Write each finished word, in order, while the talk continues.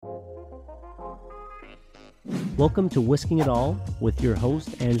Welcome to Whisking It All with your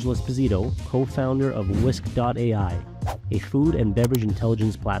host, Angela Esposito, co-founder of Whisk.ai, a food and beverage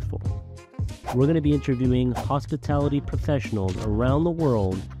intelligence platform. We're going to be interviewing hospitality professionals around the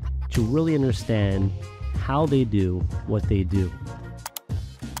world to really understand how they do what they do.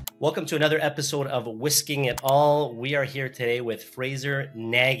 Welcome to another episode of Whisking It All. We are here today with Frazer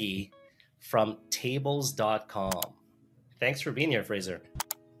Nagy from Tablz.com. Thanks for being here, Frazer.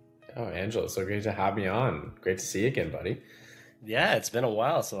 Oh, Angela, so great to have me on. Great to see you again, buddy. Yeah, it's been a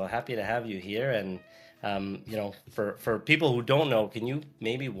while, so happy to have you here. And, for people who don't know, can you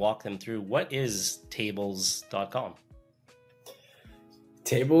maybe walk them through what is Tablz.com?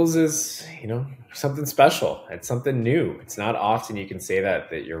 Tablz is, something special. It's something new. It's not often you can say that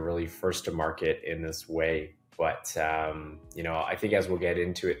you're really first to market in this way. But, I think as we'll get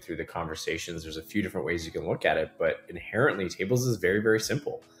into it through the conversations, there's a few different ways you can look at it. But inherently, Tablz is very, very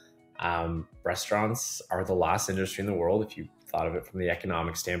simple. Restaurants are the last industry in the world, if you thought of it from the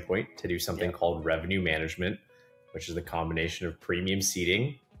economic standpoint, to do something called revenue management, which is the combination of premium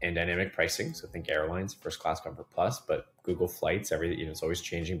seating and dynamic pricing. So think airlines, first class, comfort plus, but Google flights, everything, it's always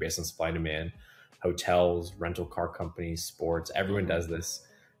changing based on supply and demand. Hotels, rental car companies, sports, everyone does this.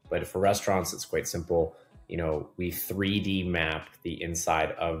 But for restaurants, it's quite simple. We 3D map the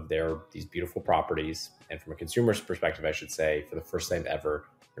inside of these beautiful properties. And from a consumer's perspective, I should say, for the first time ever,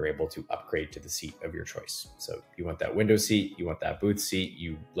 you're able to upgrade to the seat of your choice. So you want that window seat, you want that booth seat,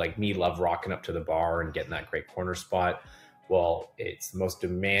 you, like me, love rocking up to the bar and getting that great corner spot. Well, it's the most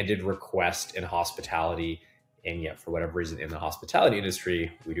demanded request in hospitality. And yet, for whatever reason, in the hospitality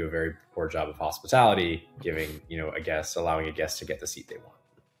industry, we do a very poor job of hospitality, giving, allowing a guest to get the seat they want.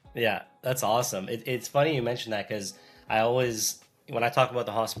 Yeah, that's awesome. It's funny you mentioned that, because when I talk about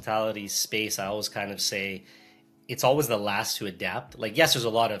the hospitality space, I always kind of say it's always the last to adapt. Like, yes, there's a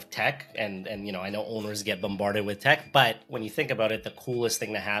lot of tech and I know owners get bombarded with tech, but when you think about it, the coolest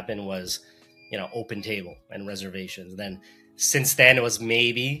thing that happened was, open table and reservations. Then since then it was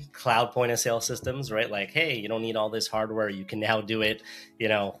maybe cloud point of sale systems, right? Like, hey, you don't need all this hardware. You can now do it,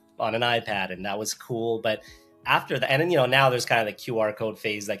 on an iPad. And that was cool. But after that, and then, now there's kind of the QR code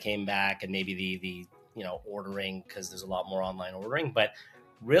phase that came back, and maybe the ordering, because there's a lot more online ordering. But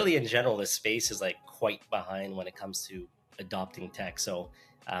really, in general, this space is like quite behind when it comes to adopting tech. So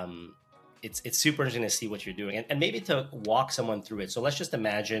it's super interesting to see what you're doing, and maybe to walk someone through it. So let's just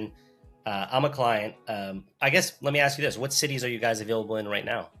imagine I'm a client. I guess let me ask you this: what cities are you guys available in right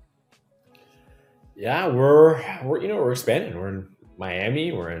now? Yeah, we're expanding. We're in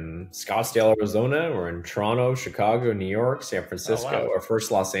Miami, we're in Scottsdale, Arizona, we're in Toronto, Chicago, New York, San Francisco. Oh, wow. Our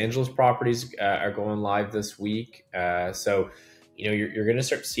first Los Angeles properties are going live this week. So you're going to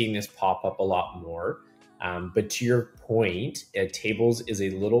start seeing this pop up a lot more. But to your point, Tablz is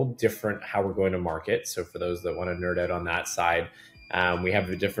a little different how we're going to market. So for those that want to nerd out on that side, we have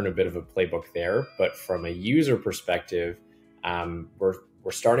a bit of a playbook there. But from a user perspective,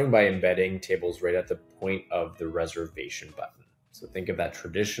 we're starting by embedding Tablz right at the point of the reservation button. So think of that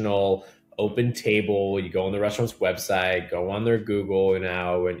traditional open table. You go on the restaurant's website, go on their Google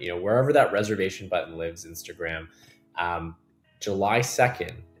now, and wherever that reservation button lives, Instagram. July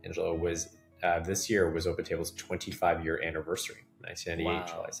 2nd, Angela, was this year was OpenTable's 25-year anniversary, 1998, wow.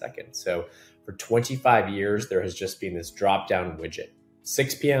 July 2nd. So for 25 years, there has just been this drop-down widget,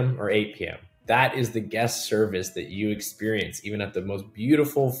 6 p.m. or 8 p.m. That is the guest service that you experience, even at the most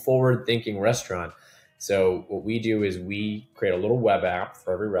beautiful, forward-thinking restaurant. So what we do is we create a little web app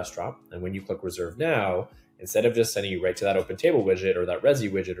for every restaurant. And when you click Reserve Now, instead of just sending you right to that open table widget or that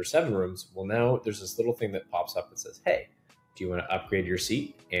Resi widget or 7 rooms, well, now there's this little thing that pops up that says, hey, do you want to upgrade your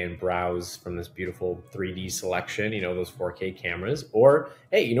seat and browse from this beautiful 3D selection, those 4K cameras? Or,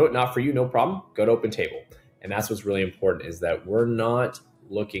 hey, not for you, no problem. Go to Open Table. And that's what's really important, is that we're not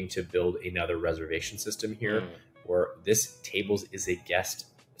looking to build another reservation system here, where this Tablz is a guest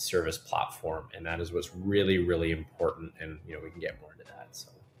service platform. And that is what's really, really important. And, we can get more into that. So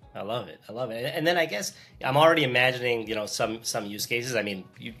I love it. And then I guess I'm already imagining, some use cases. I mean,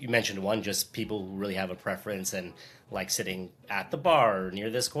 you mentioned one, just people who really have a preference and like sitting at the bar or near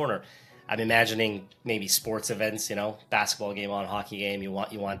this corner. I'm imagining maybe sports events, basketball game on, hockey game. You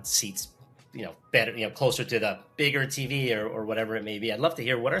want seats, better, closer to the bigger TV or whatever it may be. I'd love to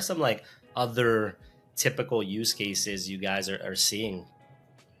hear, what are some like other typical use cases you guys are seeing?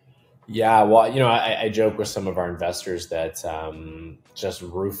 Yeah, well, I joke with some of our investors that just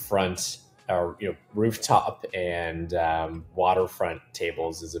rooftop and waterfront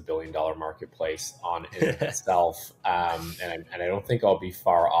tables is $1 billion marketplace on in itself, and I don't think I'll be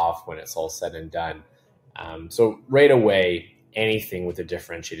far off when it's all said and done. So right away, anything with a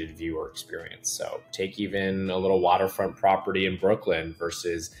differentiated view or experience. So take even a little waterfront property in Brooklyn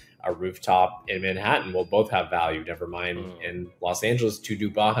versus a rooftop in Manhattan will both have value. Never mind in Los Angeles to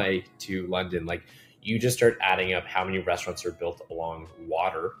Dubai to London. Like, you just start adding up how many restaurants are built along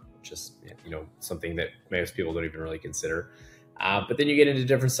water, which is, something that most people don't even really consider. But then you get into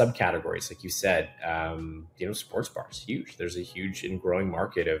different subcategories, like you said. Sports bars, huge. There's a huge and growing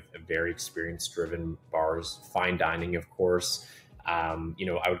market of very experience-driven bars, fine dining, of course. I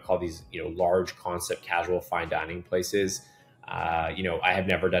would call these, large concept casual fine dining places. I have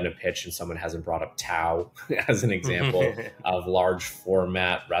never done a pitch and someone hasn't brought up Tao as an example of large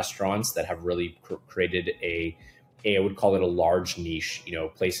format restaurants that have really created I would call it a large niche,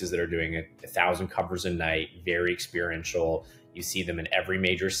 places that are doing 1,000 covers a night, very experiential. You see them in every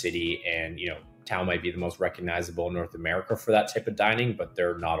major city, and, Tao might be the most recognizable in North America for that type of dining, but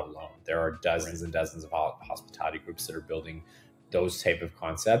they're not alone. There are dozens and dozens of hospitality groups that are building those type of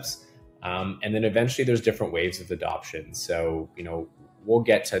concepts. And then eventually there's different waves of adoption. So, we'll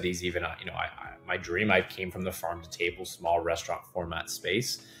get to these even, my dream, I came from the farm to table, small restaurant format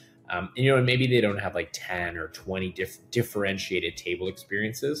space. And maybe they don't have like 10 or 20 differentiated table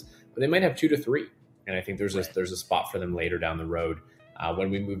experiences, but they might have 2 to 3. And I think there's a spot for them later down the road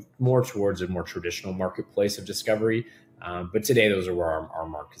when we move more towards a more traditional marketplace of discovery. But today, those are where our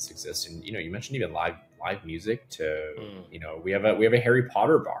markets exist. And, you mentioned even live music to, we have a Harry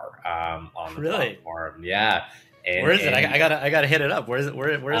Potter bar on the platform. Yeah. And, where is it? I gotta hit it up. Where is it?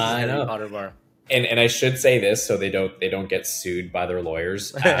 Where is this Harry Potter bar? And I should say this so they don't get sued by their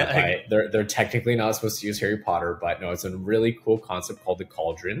lawyers. They're technically not supposed to use Harry Potter, but no, it's a really cool concept called the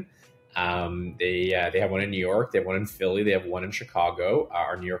Cauldron. They have one in New York, they have one in Philly, they have one in Chicago.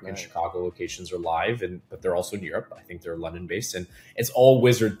 Our New York and Chicago locations are live, but they're also in Europe. I think they're London based, and it's all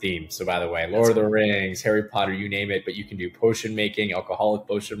wizard themed. So by the way, Lord of the Rings, Harry Potter, you name it, but you can do potion making, alcoholic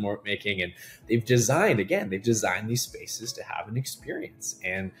potion making, and they've designed these spaces to have an experience.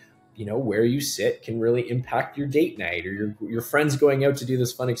 And where you sit can really impact your date night or your friends going out to do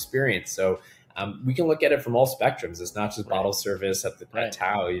this fun experience. So we can look at it from all spectrums. It's not just bottle service at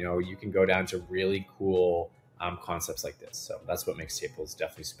Tao. You can go down to really cool concepts like this. So that's what makes Tablz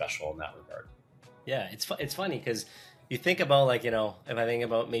definitely special in that regard. Yeah, it's funny because you think about, like, if I think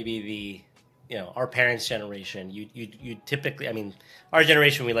about maybe the our parents' generation, you typically, our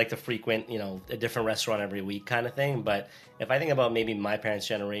generation, we like to frequent, a different restaurant every week kind of thing. But if I think about maybe my parents'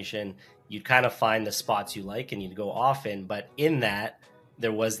 generation, you'd kind of find the spots you like and you'd go often. But in that,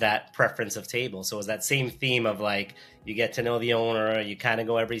 there was that preference of table. So it was that same theme of, like, you get to know the owner, you kind of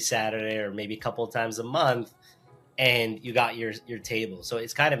go every Saturday or maybe a couple of times a month, and you got your table. So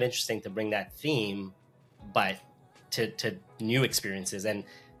it's kind of interesting to bring that theme, but to new experiences. And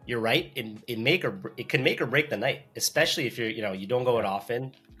you're right, it can make or break the night, especially if you don't go out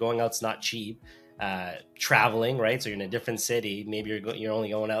often. Going out's not cheap. Traveling, right? So you're in a different city. Maybe you're only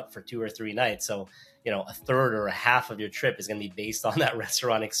going out for 2 or 3 nights. So a third or a half of your trip is going to be based on that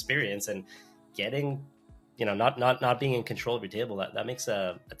restaurant experience, and getting, not being in control of your table. That makes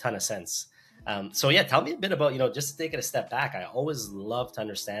a ton of sense. So yeah, tell me a bit about, just to take it a step back. I always love to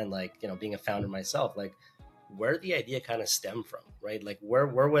understand, like, being a founder myself, like, where the idea kind of stemmed from, right? Like, where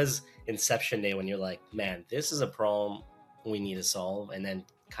was inception day when you're like, man, this is a problem we need to solve, and then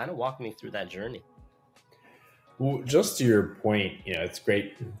kind of walk me through that journey. Well, just to your point, it's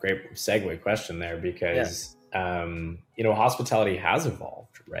great segue question there, because, hospitality has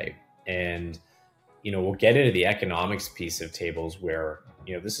evolved, right? And, we'll get into the economics piece of Tablz, where,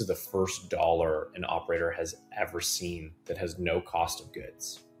 this is the first dollar an operator has ever seen that has no cost of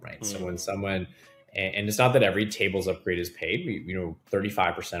goods, right? So when someone, and it's not that every Tablz upgrade is paid.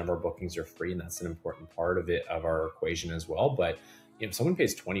 35% of our bookings are free, and that's an important part of our equation as well. But if someone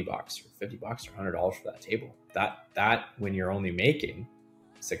pays $20 or $50 or $100 for that table, that when you're only making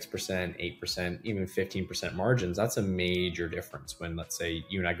 6%, 8%, even 15% margins, that's a major difference. When, let's say,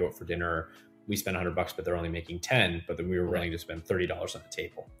 you and I go out for dinner, we spend $100, but they're only making 10, but then we were willing to spend $30 on the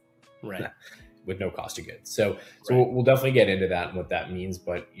table, right? With no cost of goods. So we'll definitely get into that and what that means.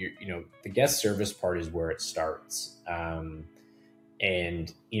 But the guest service part is where it starts.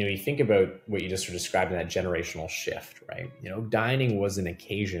 And, you think about what you just were describing, that generational shift, right? Dining was an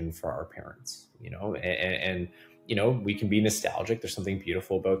occasion for our parents, and we can be nostalgic. There's something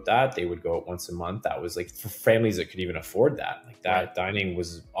beautiful about that. They would go out once a month. That was, like, for families that could even afford that. Like, that right. Dining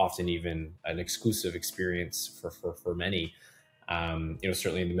was often even an exclusive experience for many.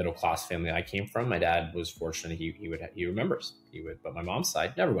 Certainly in the middle-class family I came from, my dad was fortunate. He remembers, but my mom's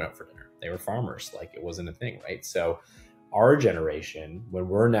side never went out for dinner. They were farmers. Like, it wasn't a thing, right? So our generation, when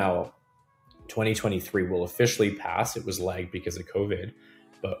we're now 2023 will officially pass. It was lagged because of COVID,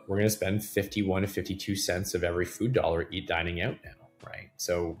 but we're going to spend 51 to 52 cents of every food dollar dining out now, right?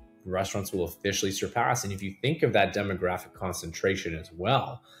 So restaurants will officially surpass. And if you think of that demographic concentration as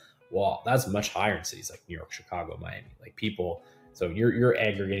well, that's much higher in cities like New York, Chicago, Miami. Like people, so you're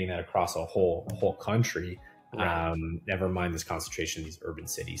aggregating that across a whole country. Right. Never mind this concentration in these urban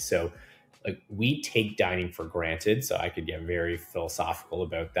cities. So like we take dining for granted. So I could get very philosophical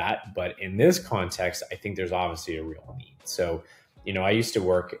about that. But in this context, I think there's obviously a real need. So, I used to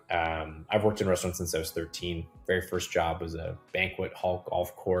work, I've worked in restaurants since I was 13. Very first job was a banquet hall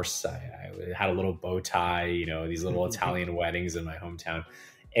golf course. I had a little bow tie, these little Italian weddings in my hometown.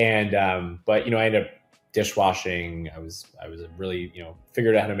 And, but, I ended up dishwashing. I was a really,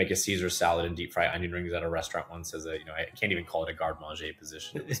 figured out how to make a Caesar salad and deep fry onion rings at a restaurant once as a, I can't even call it a garde manger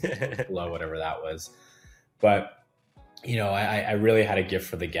position. It was below whatever that was. But, I really had a gift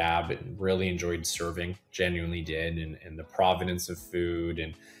for the gab and really enjoyed serving, genuinely did. And the provenance of food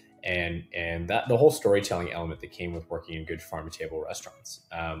and that the whole storytelling element that came with working in good farm to table restaurants.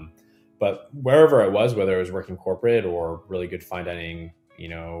 But wherever I was, whether I was working corporate or really good fine dining,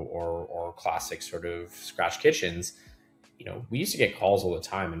 or classic sort of scratch kitchens, we used to get calls all the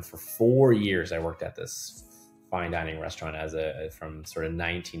time. And for 4 years, I worked at this fine dining restaurant from sort of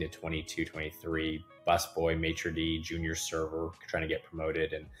 19 to 22, 23, busboy, maitre d', junior server, trying to get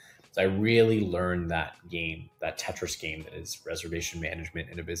promoted. And so I really learned that game, that Tetris game that is reservation management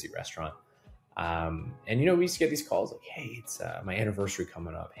in a busy restaurant. And, we used to get these calls like, hey, it's my anniversary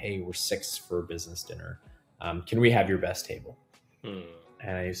coming up. Hey, we're 6 for a business dinner. Can we have your best table?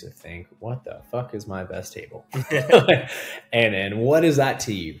 And I used to think, what the fuck is my best table? and what is that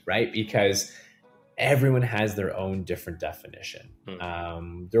to you, right? Because everyone has their own different definition.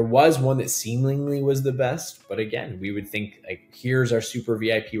 There was one that seemingly was the best, but again, we would think like, here's our super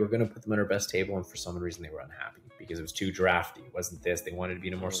VIP. We're going to put them on our best table. And for some reason they were unhappy because it was too drafty. It wasn't this. They wanted to be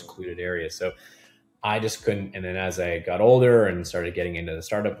in a more secluded area. So I just couldn't. And then as I got older and started getting into the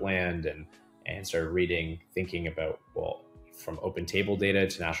startup land and started reading, thinking about, from open table data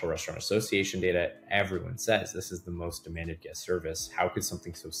to National Restaurant Association data, everyone says this is the most demanded guest service. How could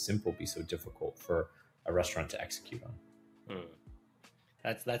something so simple be so difficult for a restaurant to execute on?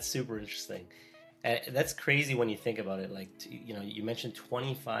 That's super interesting. And that's crazy when you think about it. Like, you mentioned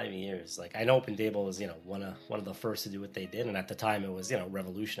 25 years. Like, I know open table was, one of the first to do what they did. And at the time it was,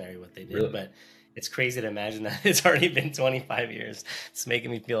 revolutionary what they did. Really? But it's crazy to imagine that it's already been 25 years. It's making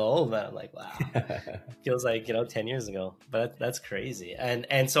me feel old, man. I'm like, wow, feels like, 10 years ago, but that's crazy.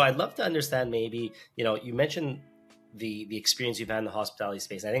 And so I'd love to understand maybe, you mentioned the experience you've had in the hospitality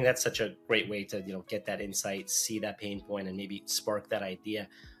space. I think that's such a great way to, get that insight, see that pain point and maybe spark that idea.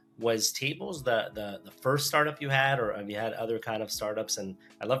 Was Tablz the first startup you had, or have you had other kind of startups? And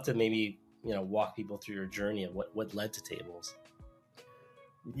I'd love to maybe, walk people through your journey of what led to Tablz.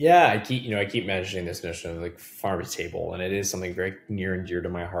 Yeah, I keep mentioning this notion of like farm to table, and it is something very near and dear to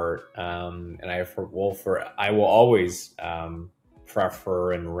my heart. And I will always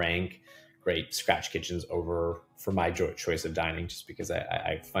prefer and rank great scratch kitchens for my choice of dining, just because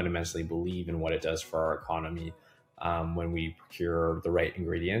I fundamentally believe in what it does for our economy when we procure the right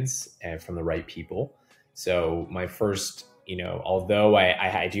ingredients and from the right people. So my first, although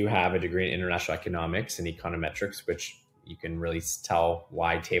I do have a degree in international economics and econometrics, which you can really tell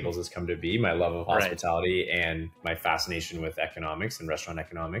why Tablz has come to be, my love of hospitality and my fascination with economics and restaurant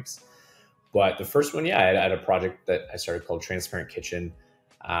economics. But the first one, I had a project that I started called Transparent Kitchen.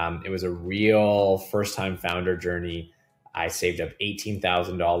 It was a real first-time founder journey. I saved up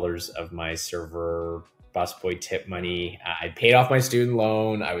 $18,000 of my server busboy tip money. I paid off my student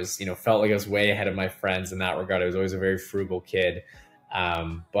loan. I was, felt like I was way ahead of my friends in that regard. I was always a very frugal kid.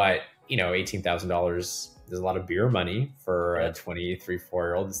 But, $18,000 is a lot of beer money for a 23,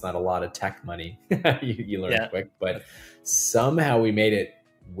 4-year-old. It's not a lot of tech money. you learn quick, but somehow we made it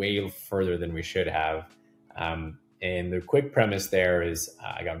way further than we should have. And the quick premise there is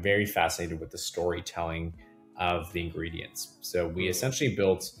I got very fascinated with the storytelling of the ingredients. So we essentially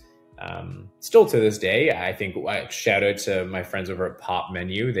built, still to this day, I think, shout out to my friends over at Pop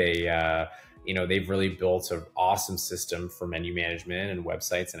Menu. They've really built an awesome system for menu management and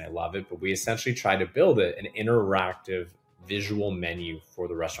websites, and I love it. But we essentially tried to build an interactive visual menu for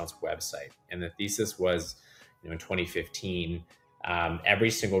the restaurant's website. And the thesis was, in 2015, every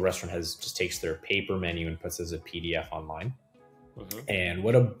single restaurant just takes their paper menu and puts it as a PDF online. And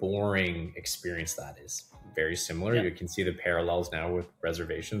what a boring experience that is. Very similar. You can see the parallels now with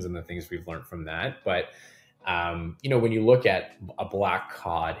reservations and the things we've learned from that. But when you look at a black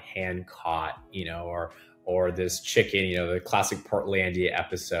cod hand caught, or this chicken, the classic Portlandia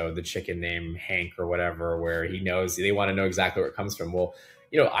episode, the chicken named Hank or whatever, where they want to know exactly where it comes from. Well,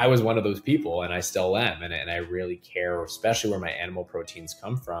 I was one of those people, and I still am, and I really care, especially where my animal proteins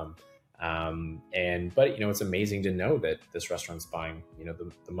come from. But it's amazing to know that this restaurant's buying,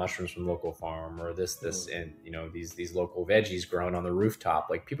 the mushrooms from local farm, or this, and these local veggies grown on the rooftop.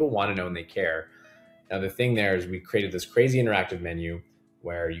 Like, people want to know and they care. Now, the thing there is we created this crazy interactive menu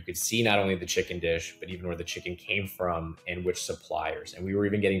where you could see not only the chicken dish, but even where the chicken came from and which suppliers. And we were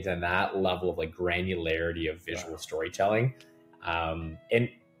even getting to that level of like granularity of visual storytelling. And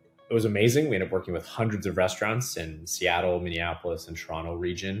it was amazing. We ended up working with hundreds of restaurants in Seattle, Minneapolis, and Toronto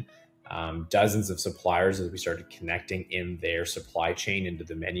region. Dozens of suppliers as we started connecting in their supply chain into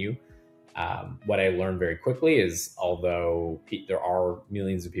the menu. What I learned very quickly is, although there are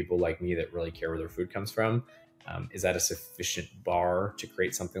millions of people like me that really care where their food comes from, is that a sufficient bar to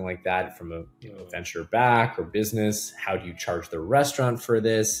create something like that from a venture back or business? How do you charge the restaurant for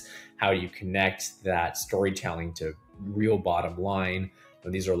this? How do you connect that storytelling to real bottom line?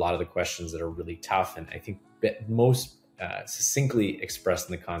 And these are a lot of the questions that are really tough, and I think most succinctly expressed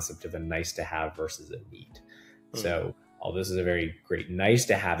in the concept of a nice to have versus a need. So although this is a very great nice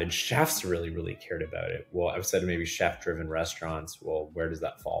to have, and chefs really, really cared about it. Well, I've said maybe chef driven restaurants. Well, where does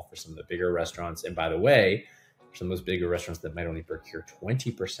that fall for some of the bigger restaurants? And by the way, some of those bigger restaurants that might only procure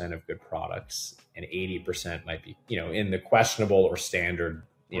 20% of good products, and 80% might be, in the questionable or standard,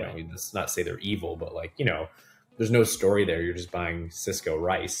 let's not say they're evil, but like, there's no story there. You're just buying Cisco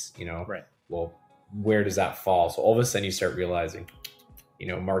rice, Right. Well, where does that fall? So all of a sudden you start realizing,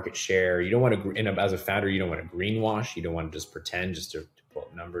 market share. You don't want to, as a founder, you don't want to greenwash. You don't want to just pretend just to pull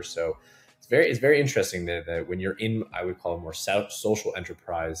up numbers. So it's very interesting that when you're in, I would call it more social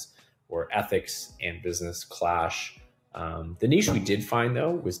enterprise, where ethics and business clash. The niche we did find,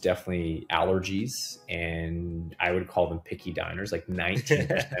 though, was definitely allergies, and I would call them picky diners. Like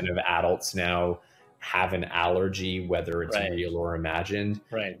 19% of adults now have an allergy, whether it's real or imagined.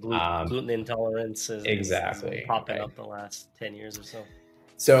 Right. Gluten intolerance is exactly popping up the last 10 years or so.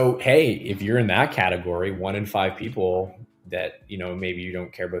 So, hey, if you're in that category, 1 in 5 people that, maybe you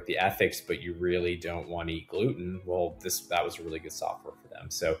don't care about the ethics, but you really don't want to eat gluten, well, that was a really good software for them.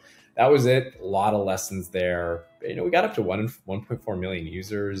 So that was it. A lot of lessons there. We got up to 1.4 million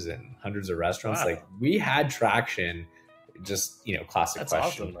users and hundreds of restaurants. Wow. Like, we had traction. Just, classic That's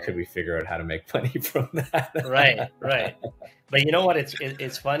question. Awesome, could we figure out how to make money from that? Right. But you know what?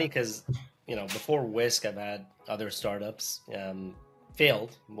 It's funny because, before Whisk, I've had other startups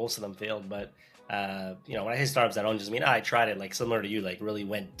failed. Most of them failed. But, when I say startups, I don't just mean, I tried it, like similar to you, like really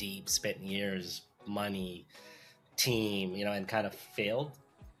went deep, spent years, money, team, and kind of failed,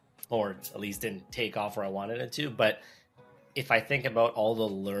 or at least didn't take off where I wanted it to. But if I think about all the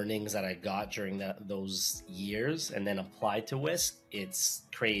learnings that I got during those years and then applied to Whisk, it's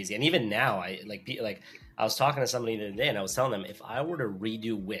crazy. And even now, I was talking to somebody the other day, and I was telling them, if I were to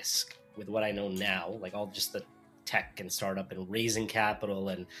redo Whisk with what I know now, like all just the tech and startup and raising capital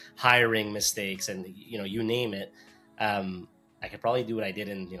and hiring mistakes and you name it, I could probably do what I did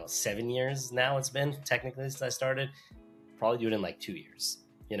in 7 years. Now it's been technically since I started, probably do it in like 2 years.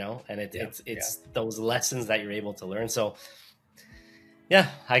 And it's those lessons that you're able to learn. So yeah,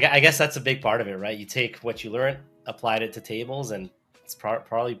 I guess that's a big part of it, right? You take what you learned, applied it to Tablz, and it's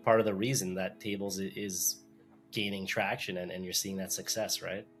probably part of the reason that Tablz is gaining traction and you're seeing that success,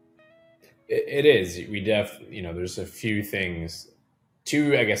 right? It is. We there's a few things,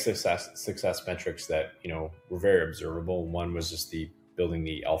 2, I guess, success metrics that, were very observable. One was just building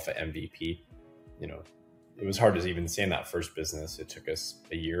the alpha MVP. It was hard to even say in that first business. It took us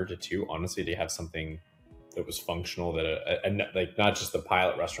a year to 2, honestly, to have something that was functional, that like not just the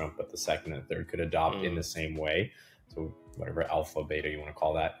pilot restaurant, but the second and third could adopt in the same way. So whatever alpha, beta you want to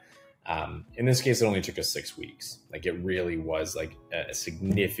call that. In this case, it only took us 6 weeks. Like, it really was like a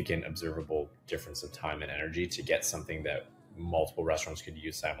significant observable difference of time and energy to get something that multiple restaurants could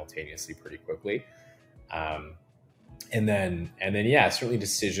use simultaneously pretty quickly. And then certainly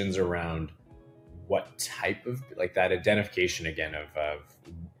decisions around what type of, like, that identification again of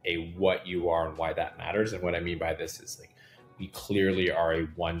what you are and why that matters. And what I mean by this is, like, we clearly are a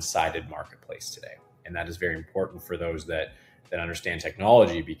one-sided marketplace today. And that is very important for those that understand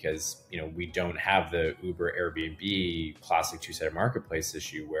technology, because, we don't have the Uber, Airbnb, classic two-sided marketplace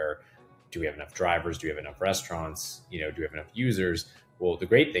issue where, do we have enough drivers? Do we have enough restaurants? Do we have enough users? Well, the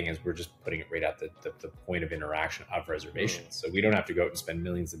great thing is we're just putting it right at the point of interaction of reservations. So we don't have to go out and spend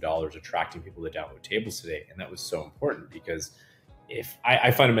millions of dollars attracting people to download Tablz today. And that was so important, because if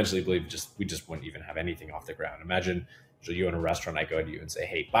I fundamentally believe we just wouldn't even have anything off the ground. Imagine So you own a restaurant, I go to you and say,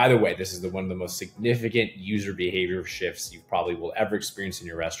 hey, by the way, this is one of the most significant user behavior shifts you probably will ever experience in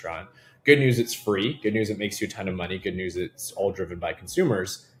your restaurant. Good news, it's free. Good news, it makes you a ton of money. Good news, it's all driven by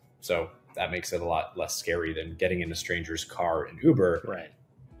consumers. So that makes it a lot less scary than getting in a stranger's car in Uber. Right.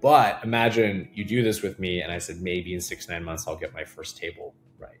 But imagine you do this with me and I said, maybe in 6-9 months, I'll get my first table,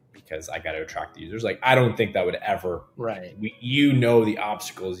 right? Because I got to attract the users. Like, I don't think that would ever, right. The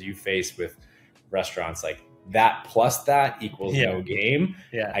obstacles you face with restaurants, like that plus that equals no game.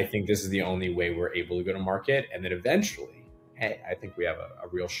 Yeah. I think this is the only way we're able to go to market. And then eventually, hey, I think we have a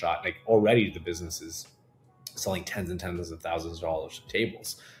real shot. Like already the business is selling tens and tens of thousands of dollars of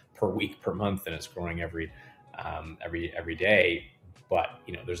tables per week, per month, and it's growing every day. But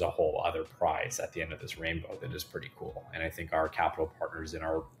there's a whole other prize at the end of this rainbow that is pretty cool. And I think our capital partners in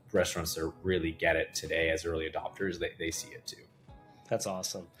our restaurants that really get it today as early adopters, they see it too. That's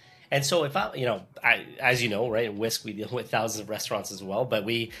awesome. And so if as you know, right, at Whisk, we deal with thousands of restaurants as well, but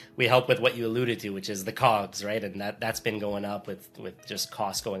we help with what you alluded to, which is the COGS, right? And that's been going up with just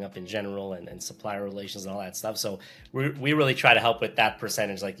costs going up in general and supplier relations and all that stuff. So we really try to help with that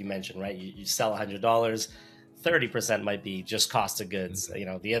percentage, like you mentioned, right? You sell $100, 30% might be just cost of goods.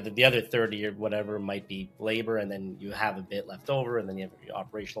 Mm-hmm. The other 30 or whatever might be labor, and then you have a bit left over, and then you have your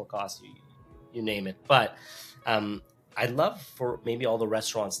operational costs, you name it. But I'd love for maybe all the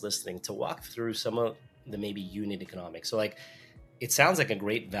restaurants listening to walk through some of the maybe unit economics. So like, it sounds like a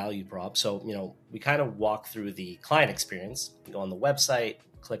great value prop. So, we kind of walk through the client experience, go on the website,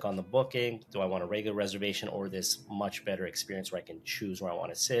 click on the booking. Do I want a regular reservation or this much better experience where I can choose where I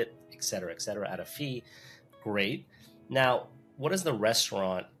want to sit, et cetera, at a fee? Great. Now, what does the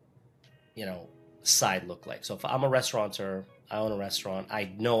restaurant, side look like? So if I'm a restaurateur, I own a restaurant,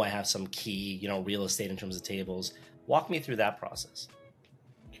 I know I have some key, real estate in terms of tables. Walk me through that process.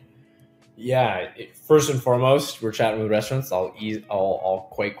 Yeah, first and foremost, we're chatting with restaurants. I'll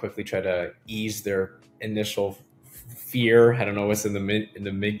quite quickly try to ease their initial fear. I don't know what's in the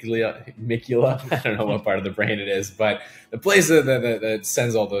amygdala. I don't know what part of the brain it is, but the place that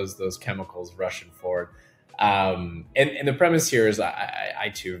sends all those chemicals rushing forward. And the premise here is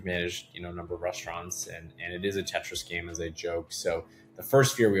I too have managed a number of restaurants, and it is a Tetris game, as I joke. So the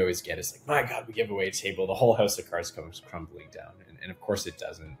first fear we always get is like, my God, we give away a table, the whole house of cards comes crumbling down, and of course it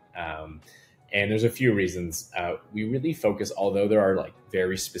doesn't. And there's a few reasons. We really focus, although there are like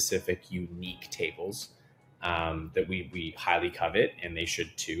very specific, unique tables that we highly covet, and they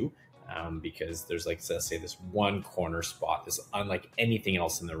should too. Because there's like, let's say, this one corner spot that's unlike anything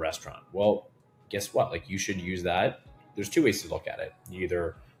else in the restaurant. Well, guess what? Like, you should use that. There's two ways to look at it. You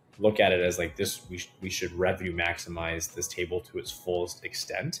either look at it as like this, we should revenue maximize this table to its fullest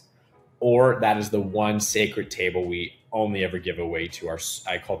extent, or that is the one sacred table we only ever give away to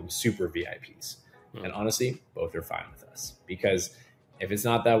I call them super VIPs. And honestly, both are fine with us, because if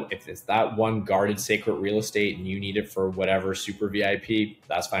it's that one guarded sacred real estate and you need it for whatever super VIP,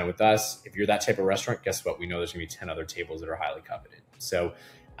 that's fine with us. If you're that type of restaurant, guess what? We know there's gonna be 10 other tables that are highly coveted. So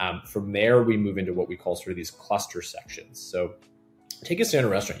from there, we move into what we call sort of these cluster sections. So take a standard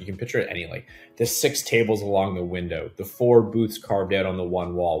restaurant. You can picture it any, like the 6 tables along the window, the 4 booths carved out on the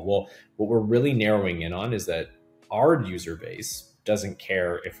one wall. Well, what we're really narrowing in on is that our user base doesn't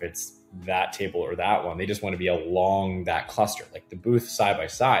care if it's that table or that one. They just want to be along that cluster, like the booth side by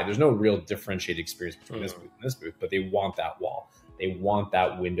side. There's no real differentiated experience between this booth and this booth, but they want that wall. They want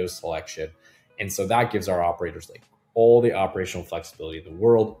that window selection. And so that gives our operators like all the operational flexibility in the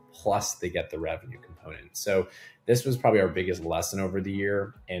world, plus they get the revenue component. So this was probably our biggest lesson over the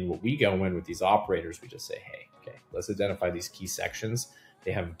year. And what we go in with these operators, we just say, hey, okay, let's identify these key sections.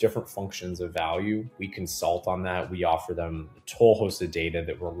 They have different functions of value. We consult on that. We offer them a whole host of data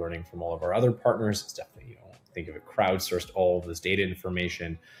that we're learning from all of our other partners. It's definitely, think of it, crowdsourced all of this data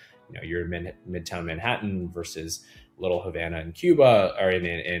information. You're in Midtown Manhattan versus Little Havana in Cuba, or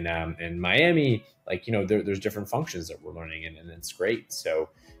in Miami. Like, there's different functions that we're learning, and it's great. So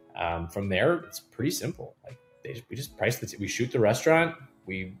from there, it's pretty simple. Like, we just price we shoot the restaurant,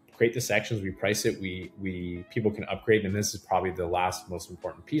 we create the sections, we price it, we people can upgrade, and this is probably the last most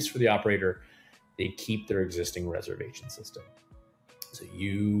important piece for the operator. They keep their existing reservation system. So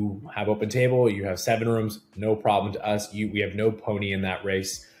you have open table, you have 7 rooms, no problem to us. We have no pony in that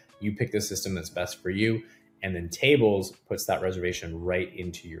race. You pick the system that's best for you, and then Tablz puts that reservation right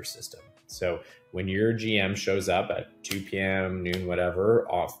into your system. So when your GM shows up at 2 p.m., noon, whatever,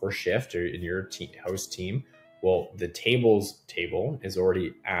 off for shift, or in your host team, well, the Tablz table is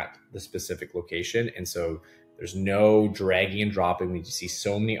already at the specific location. And so There's no dragging and dropping. We see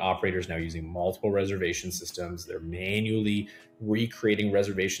so many operators now using multiple reservation systems. They're manually recreating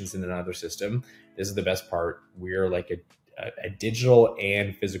reservations in another system. This is the best part. We're like a digital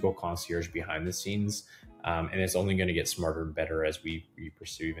and physical concierge behind the scenes. And it's only going to get smarter and better as we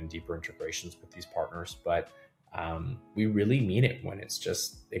pursue even deeper integrations with these partners. But we really mean it when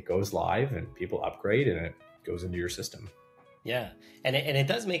it goes live and people upgrade and it goes into your system. Yeah, and it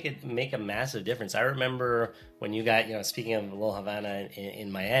does make a massive difference. I remember when you got, speaking of Little Havana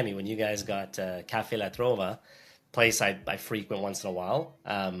in Miami, when you guys got Cafe La Trova, place I frequent once in a while.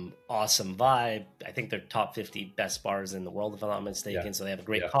 Awesome vibe. I think they're top 50 best bars in the world, if I'm not mistaken. Yeah. So they have a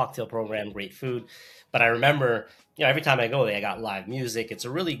great cocktail program, great food. But I remember, every time I go, they got live music. It's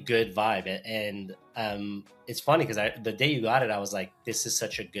a really good vibe. And it's funny because the day you got it, I was like, this is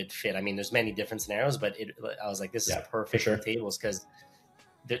such a good fit. I mean, there's many different scenarios, but I was like, this is perfect for Tablz because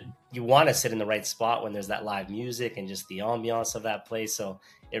you want to sit in the right spot when there's that live music and just the ambiance of that place. So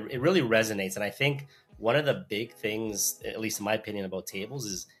it really resonates. And I think one of the big things, at least in my opinion, about Tablz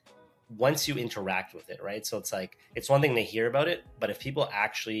is once you interact with it, right? So it's like, it's one thing to hear about it, but if people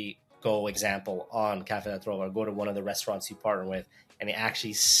actually go, example, on Cafe La Trova or go to one of the restaurants you partner with and they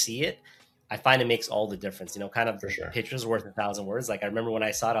actually see it, I find it makes all the difference, kind of pictures worth 1,000 words. Like I remember when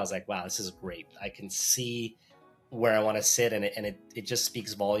I saw it, I was like, wow, this is great. I can see where I want to sit and it just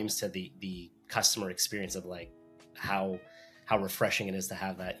speaks volumes to the customer experience of like how refreshing it is to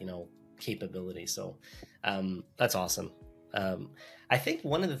have that, capability. So that's awesome. I think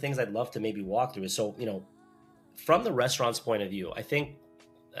one of the things I'd love to maybe walk through is, so, from the restaurant's point of view, I think,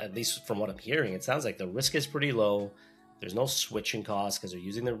 at least from what I'm hearing, it sounds like the risk is pretty low. There's no switching costs because they're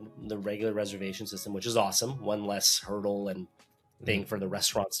using the regular reservation system, which is awesome. One less hurdle and thing for the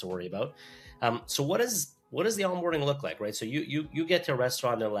restaurants to worry about. So what does the onboarding look like, right? So you get to a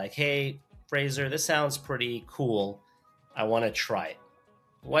restaurant, they're like, hey, Frazer, this sounds pretty cool. I want to try it.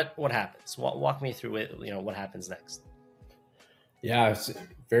 What happens? Walk me through it. What happens next? Yeah, it's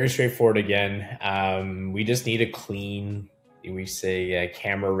very straightforward again. We just need a clean, we say,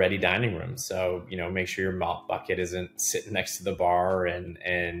 camera ready dining room. So, make sure your mop bucket isn't sitting next to the bar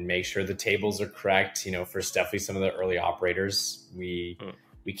and make sure the tables are correct. For definitely some of the early operators, we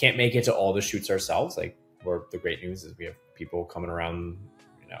can't make it to all the shoots ourselves. Like, the great news is we have people coming around,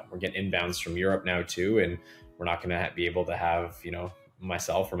 we're getting inbounds from Europe now too. And we're not going to be able to have,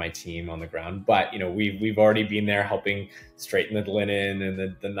 myself or my team on the ground, but we've already been there helping straighten the linen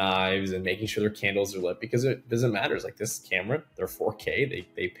and the knives and making sure their candles are lit, because it doesn't matter. It's like this camera, they're 4K,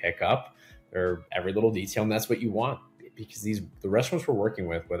 they pick up every little detail, and that's what you want, because the restaurants we're working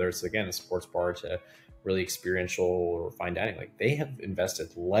with, whether it's again a sports bar to really experiential or fine dining, like they have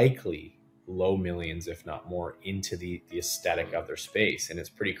invested likely low millions, if not more, into the aesthetic of their space. And it's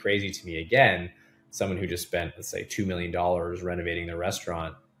pretty crazy to me, again, someone who just spent, let's say, $2 million renovating their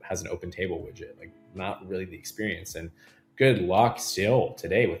restaurant has an open table widget, like not really the experience. And good luck still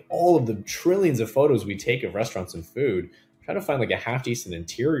today with all of the trillions of photos we take of restaurants and food, try to find like a half decent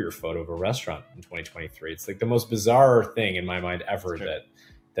interior photo of a restaurant in 2023. It's like the most bizarre thing in my mind ever,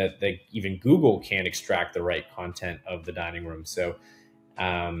 that even Google can't extract the right content of the dining room. So,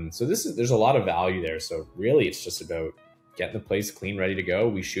 there's a lot of value there. So really it's just about getting the place clean, ready to go.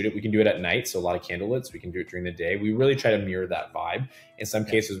 We shoot it. We can do it at night, so a lot of candlelits. We can do it during the day. We really try to mirror that vibe. In some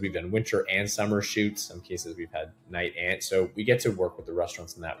cases, we've done winter and summer shoots. Some cases we've had night and, so we get to work with the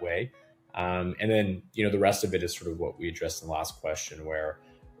restaurants in that way. And then, the rest of it is sort of what we addressed in the last question, where,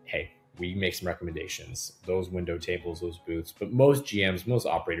 hey, we make some recommendations, those window tables, those booths, but most GMs, most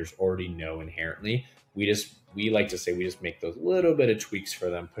operators already know inherently. We like to say we just make those little bit of tweaks for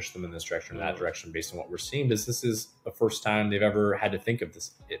them, push them in this direction or that direction based on what we're seeing, because this is the first time they've ever had to think of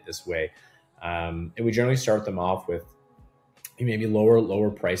it this way. And we generally start them off with maybe lower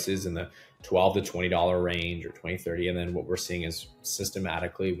prices in the $12 to $20 range, or $20, $30. And then what we're seeing is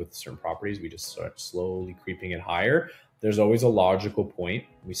systematically with certain properties, we just start slowly creeping it higher. There's always a logical point.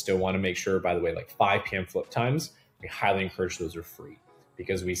 We still want to make sure, by the way, like 5 p.m. flip times, we highly encourage those are free,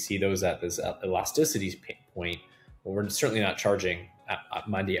 because we see those at this elasticity point. Well, we're certainly not charging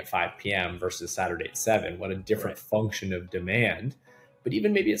Monday at 5 p.m. versus Saturday at 7. What a different function of demand. But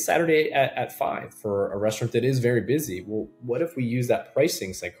even maybe it's Saturday at 5 for a restaurant that is very busy. Well, what if we use that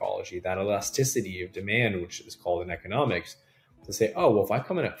pricing psychology, that elasticity of demand, which is called in economics, to say, oh, well, if I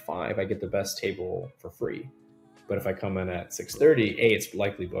come in at 5, I get the best table for free. But if I come in at 6:30, it's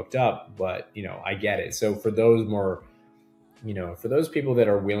likely booked up, but I get it. So for those more, for those people that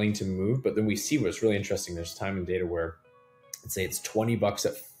are willing to move, but then we see what's really interesting. There's time and data where, let's say it's $20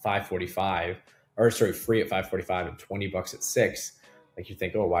 at 5:45, or sorry, free at 5:45 and $20 at 6. like you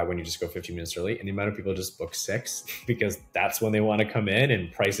think, oh, why wouldn't you just go 15 minutes early? And the amount of people just book 6 because that's when they want to come in,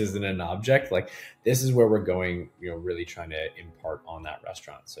 and price isn't an object. Like, this is where we're going, really trying to impart on that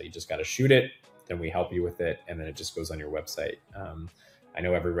restaurant. So you just got to shoot it, then we help you with it, and then it just goes on your website. I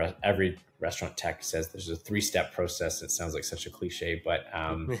know every restaurant tech says there's a 3-step process. It sounds like such a cliche, but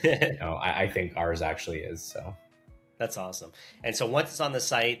I think ours actually is. So that's awesome. And so once it's on the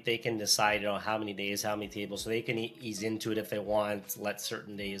site, they can decide, how many days, how many tables, so they can ease into it if they want, let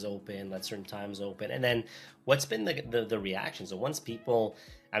certain days open, let certain times open. And then what's been the reaction? So once people,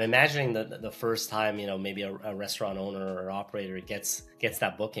 I'm imagining the first time, maybe a restaurant owner or operator gets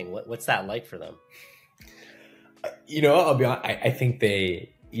that booking, what's that like for them? I'll be honest, I think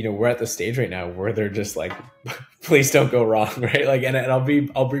they, we're at the stage right now where they're just like, please don't go wrong, right? Like, and I'll be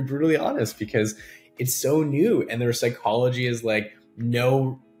brutally honest, because it's so new, and their psychology is like,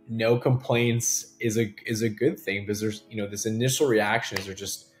 no complaints is a good thing, because there's, this initial reaction is they're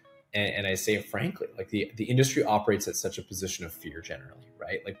just, and I say it frankly, like the industry operates at such a position of fear generally,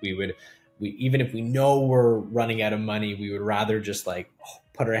 right? Like we even if we know we're running out of money, we would rather just like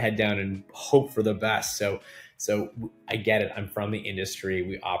put our head down and hope for the best. So I get it. I'm from the industry.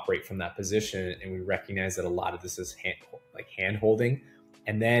 We operate from that position, and we recognize that a lot of this is hand holding.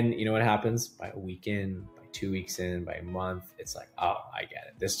 And then, what happens by a week in, by 2 weeks in, by a month, it's like, oh, I get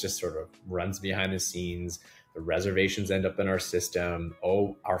it. This just sort of runs behind the scenes. The reservations end up in our system.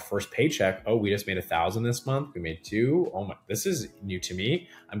 Oh, our first paycheck. Oh, we just made 1,000 this month. We made 2. Oh my, this is new to me.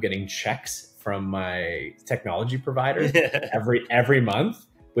 I'm getting checks from my technology provider every month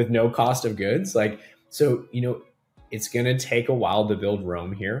with no cost of goods. Like, so, it's going to take a while to build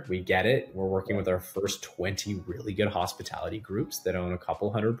Rome here. We get it. We're working with our first 20 really good hospitality groups that own a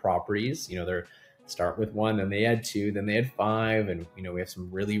couple hundred properties. They're start with 1, then they had 2, then they had 5. And, we have some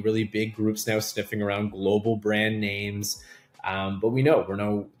really, really big groups now sniffing around global brand names. But we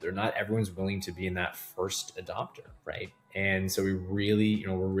know they're not everyone's willing to be in that first adopter, right? And so we really,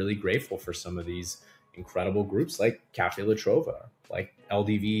 we're really grateful for some of these incredible groups like Cafe La Trova, like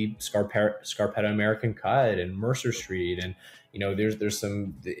LDV, Scarpetta American Cut, and Mercer Street. And, there's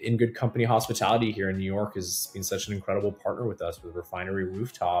some In Good Company Hospitality here in New York has been such an incredible partner with us with Refinery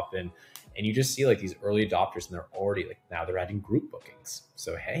Rooftop. And you just see like these early adopters, and they're already like, now they're adding group bookings.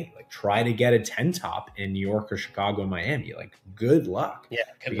 So, hey, like try to get a 10 top in New York or Chicago, Miami, like good luck. Yeah.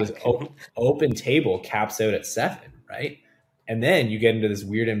 Because open table caps out at 7, right? And then you get into this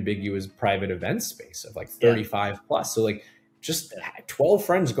weird ambiguous private event space of like 35 plus. So like just 12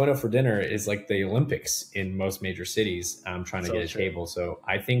 friends going out for dinner is like the Olympics in most major cities, trying to get a table. So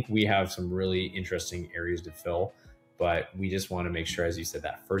I think we have some really interesting areas to fill, but we just want to make sure, as you said,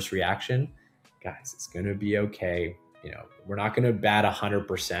 that first reaction, guys, it's going to be okay. We're not going to bat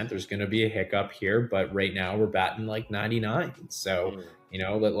 100%. There's going to be a hiccup here, but right now we're batting like 99. So,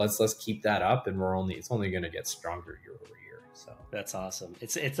 let's keep that up, and it's only going to get stronger year over year. So that's awesome.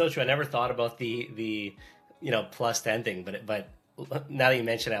 It's so true. I never thought about the plus 10 thing, but now that you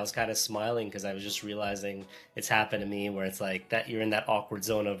mentioned it, I was kind of smiling because I was just realizing it's happened to me where it's like that you're in that awkward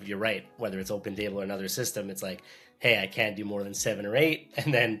zone of, you're right, whether it's open table or another system, it's like, hey, I can't do more than 7 or 8.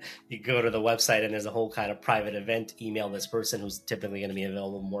 And then you go to the website and there's a whole kind of private event, email this person who's typically going to be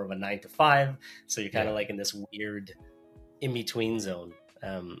available more of a 9 to 5. So you're kind of like in this weird in-between zone.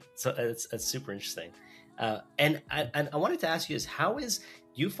 So it's super interesting. And I wanted to ask you is, do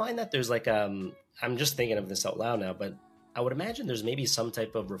you find that there's like, I'm just thinking of this out loud now, but I would imagine there's maybe some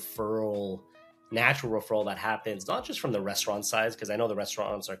type of natural referral that happens, not just from the restaurant sides, because I know the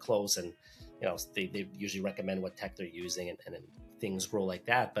restaurants are close and, they usually recommend what tech they're using and things grow like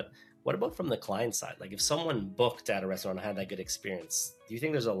that. But what about from the client side? Like if someone booked at a restaurant and had that good experience, do you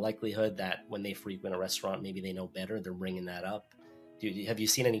think there's a likelihood that when they frequent a restaurant, maybe they know better, they're bringing that up? Have you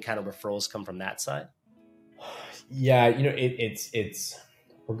seen any kind of referrals come from that side? Yeah, it's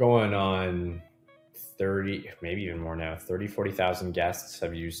we're going on 30, maybe even more now, 40,000 guests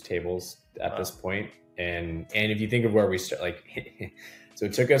have used Tablz at this point. And if you think of where we start, like, so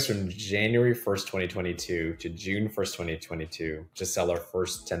it took us from January 1st, 2022 to June 1st, 2022 to sell our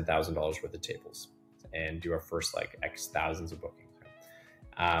first $10,000 worth of tables and do our first like X thousands of bookings.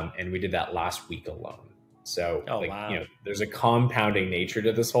 And we did that last week alone. So there's a compounding nature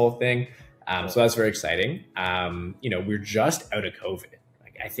to this whole thing. So that's very exciting. We're just out of COVID.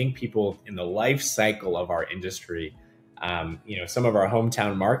 Like, I think people in the life cycle of our industry, some of our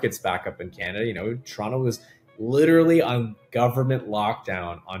hometown markets back up in Canada, Toronto was literally on government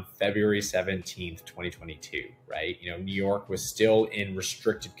lockdown on February 17th, 2022, right? New York was still in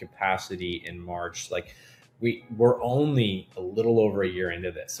restricted capacity in March. Like we're only a little over a year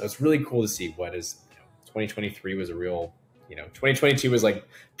into this. So it's really cool to see 2023 was a real, 2022 was like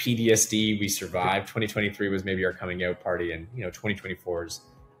PTSD. We survived. 2023 was maybe our coming out party. And, 2024 is,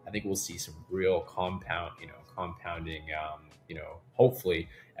 I think we'll see some real compounding, hopefully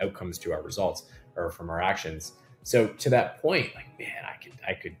outcomes to our results or from our actions. So to that point, like, man,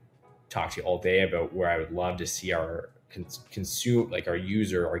 I could talk to you all day about where I would love to see our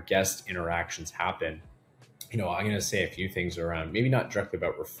our guest interactions happen. I'm going to say a few things around, maybe not directly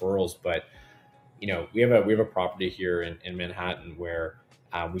about referrals, but we have a property here in Manhattan where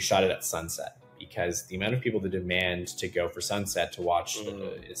we shot it at sunset, because the amount of people that demand to go for sunset to watch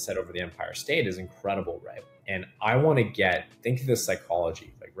it set over the Empire State is incredible, right? And I want to think of this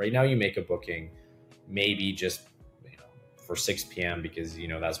psychology. Like right now you make a booking, maybe just for 6 p.m. because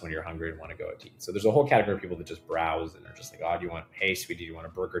that's when you're hungry and want to go out to eat. So there's a whole category of people that just browse and they're just like, oh, hey sweetie, do you want a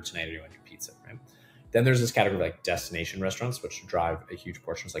burger tonight or do you want your pizza, right? Then there's this category of like destination restaurants, which drive a huge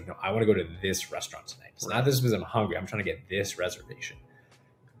portion. It's like, no, I want to go to this restaurant tonight. It's not this because I'm hungry. I'm trying to get this reservation.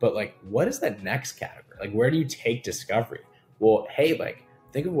 But like, what is that next category? Like, where do you take discovery? Well, hey, like,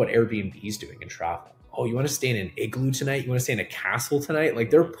 think of what Airbnb is doing in travel. Oh, you want to stay in an igloo tonight? You want to stay in a castle tonight?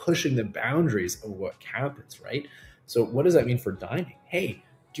 Like, they're pushing the boundaries of what happens, right? So what does that mean for dining? Hey,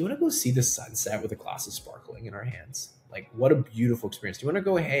 do you want to go see the sunset with a glass of sparkling in our hands? Like, what a beautiful experience. Do you want to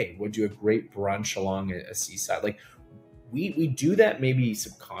go, hey, we'll do a great brunch along a seaside? Like, we do that maybe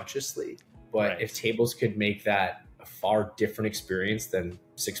subconsciously, but if Tablz could make that a far different experience than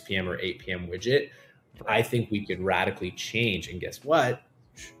 6 p.m. or 8 p.m. widget, I think we could radically change. And guess what?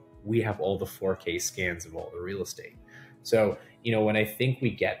 We have all the 4K scans of all the real estate. So, when I think we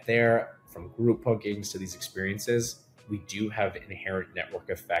get there, from group bookings to these experiences, we do have inherent network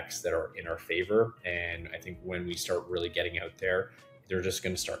effects that are in our favor. And I think when we start really getting out there, they're just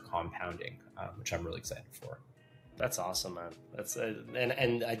going to start compounding, which I'm really excited for. That's awesome, man. That's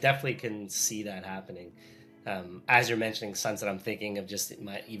and I definitely can see that happening. As you're mentioning sunset, I'm thinking of just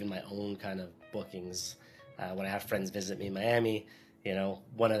my own kind of bookings. When I have friends visit me in Miami,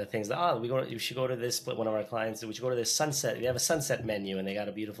 one of the things that, we should go to this, one of our clients, we should go to this sunset. We have a sunset menu and they got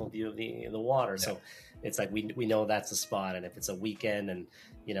a beautiful view of the water. Yeah. So it's like, we know that's a spot. And if it's a weekend and,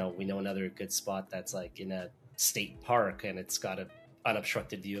 we know another good spot that's like in a state park and it's got an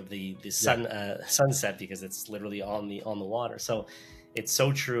unobstructed view of the sunset because it's literally on the water. So it's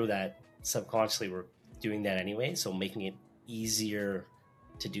so true that subconsciously we're doing that anyway. So making it easier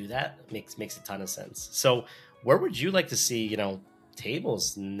to do that makes a ton of sense. So where would you like to see,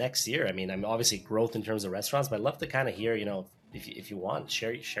 Tablz next year? I mean, I'm obviously growth in terms of restaurants, but I'd love to kind of hear, if you want,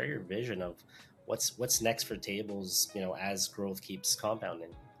 share your vision of what's next for Tablz, as growth keeps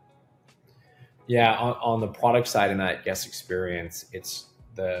compounding. Yeah, on the product side and that guest experience,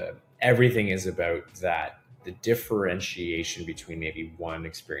 everything is about that, the differentiation between maybe one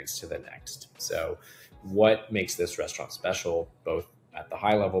experience to the next. So what makes this restaurant special, both at the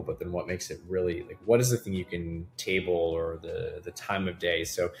high level, but then what makes it really, like, what is the thing you can table or the time of day?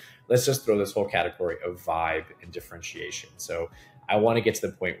 So let's just throw this whole category of vibe and differentiation. So I want to get to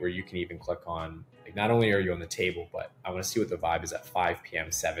the point where you can even click on, like, not only are you on the table, but I want to see what the vibe is at 5 p.m.,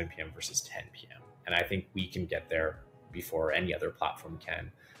 7 p.m. versus 10 p.m. And I think we can get there before any other platform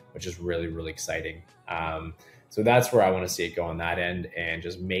can, which is really, really exciting. So that's where I want to see it go on that end and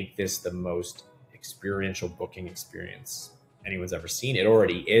just make this the most experiential booking experience anyone's ever seen. It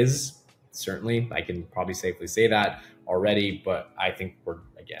already is, certainly. I can probably safely say that already, but I think we're,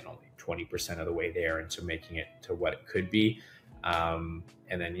 again, only 20% of the way there into making it to what it could be. And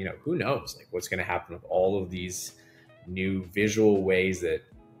then, who knows, like, what's going to happen with all of these new visual ways that,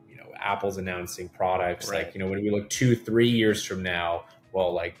 Apple's announcing products. Right. Like, when we look 2-3 years from now,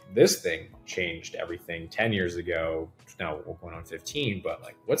 well, like, this thing changed everything 10 years ago. Now we're going on 15, but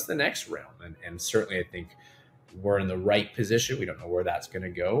like, what's the next realm? And certainly I think we're in the right position. We don't know where that's going to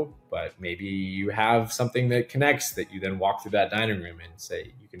go, but maybe you have something that connects that you then walk through that dining room and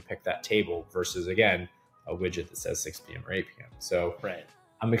say, you can pick that table versus, again, a widget that says 6 p.m. or 8 p.m. So right.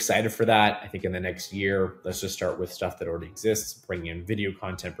 I'm excited for that. I think in the next year, let's just start with stuff that already exists, bringing in video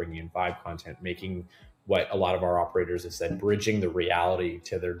content, bringing in vibe content, making what a lot of our operators have said, bridging the reality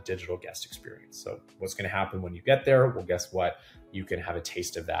to their digital guest experience. So what's going to happen when you get there? Well, guess what? You can have a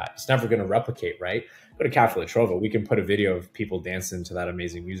taste of that. It's never going to replicate, right? Go to Cafe La Trova. We can put a video of people dancing to that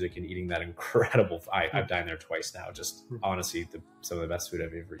amazing music and eating that incredible. I've dined there twice now. Just honestly, some of the best food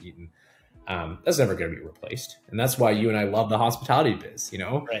I've ever eaten. That's never going to be replaced. And that's why you and I love the hospitality biz,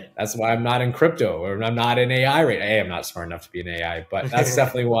 Right. That's why I'm not in crypto or I'm not in AI right. I'm not smart enough to be in AI, but that's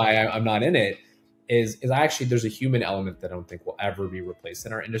definitely why I'm not in it. Is actually there's a human element that I don't think will ever be replaced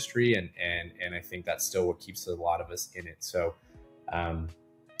in our industry. And I think that's still what keeps a lot of us in it. So, and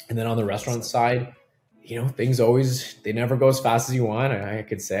then on the restaurant side, things always, they never go as fast as you want. I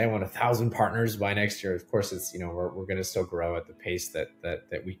could say I want 1,000 partners by next year. Of course, it's, we're going to still grow at the pace that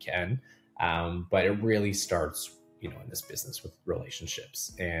we can. But it really starts, in this business with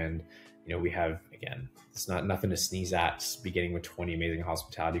relationships. And, we have, again, it's not nothing to sneeze at, just beginning with 20 amazing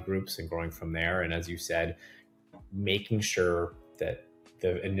hospitality groups and growing from there. And as you said, making sure that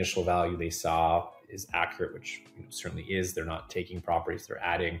the initial value they saw is accurate, which certainly is. They're not taking properties, they're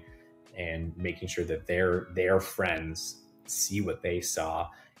adding, and making sure that their friends see what they saw.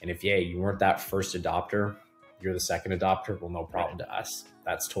 And if you weren't that first adopter, you're the second adopter, well, no problem to us.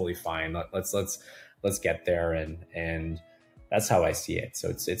 That's totally fine. Let's get there. And that's how I see it. So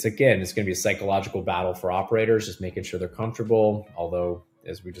it's going to be a psychological battle for operators, just making sure they're comfortable. Although,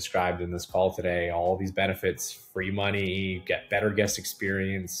 as we described in this call today, all these benefits, free money, get better guest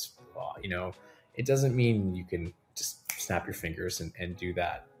experience, it doesn't mean you can just snap your fingers and do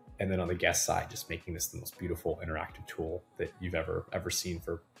that. And then on the guest side, just making this the most beautiful interactive tool that you've ever seen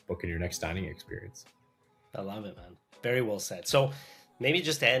for booking your next dining experience. I love it, man. Very well said. So maybe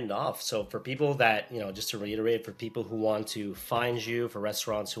just to end off, so for people that, just to reiterate, for people who want to find you, for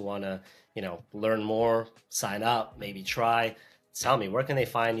restaurants who want to, learn more, sign up, maybe try, tell me, where can they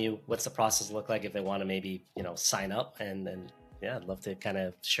find you? What's the process look like if they want to maybe, sign up? And then, I'd love to kind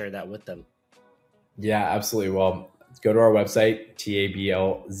of share that with them. Yeah, absolutely. Well, go to our website,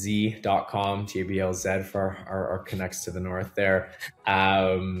 tablz.com, tablz for our connects to the north there.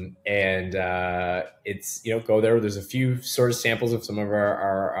 It's, go there. There's a few sort of samples of some of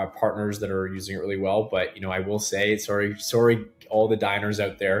our partners that are using it really well. But, I will say, sorry, all the diners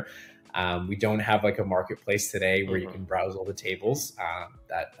out there. We don't have like a marketplace today where you can browse all the tables.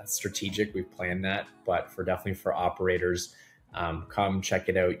 That's strategic. We've planned that, but definitely for operators, come check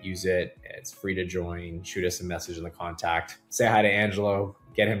it out, use it. It's free to join. Shoot us a message in the contact. Say hi to Angelo.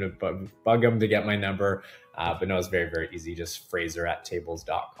 Get him to bug him to get my number. But no, it's very, very easy. Just Frazer at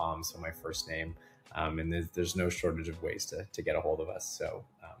tablz.com. So my first name. And there's no shortage of ways to get a hold of us. So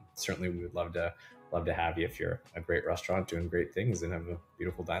certainly we would love to have you if you're a great restaurant doing great things and have a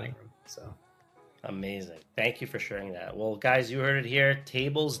beautiful dining room. So. Amazing. Thank you for sharing that. Well, guys, you heard it here.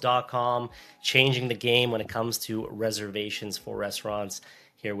 Tablz.com, changing the game when it comes to reservations for restaurants.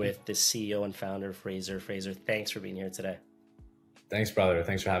 Here with the CEO and founder, Frazer. Frazer, thanks for being here today. Thanks, brother.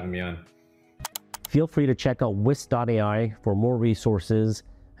 Thanks for having me on. Feel free to check out Whisk.ai for more resources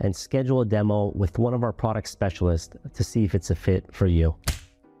and schedule a demo with one of our product specialists to see if it's a fit for you.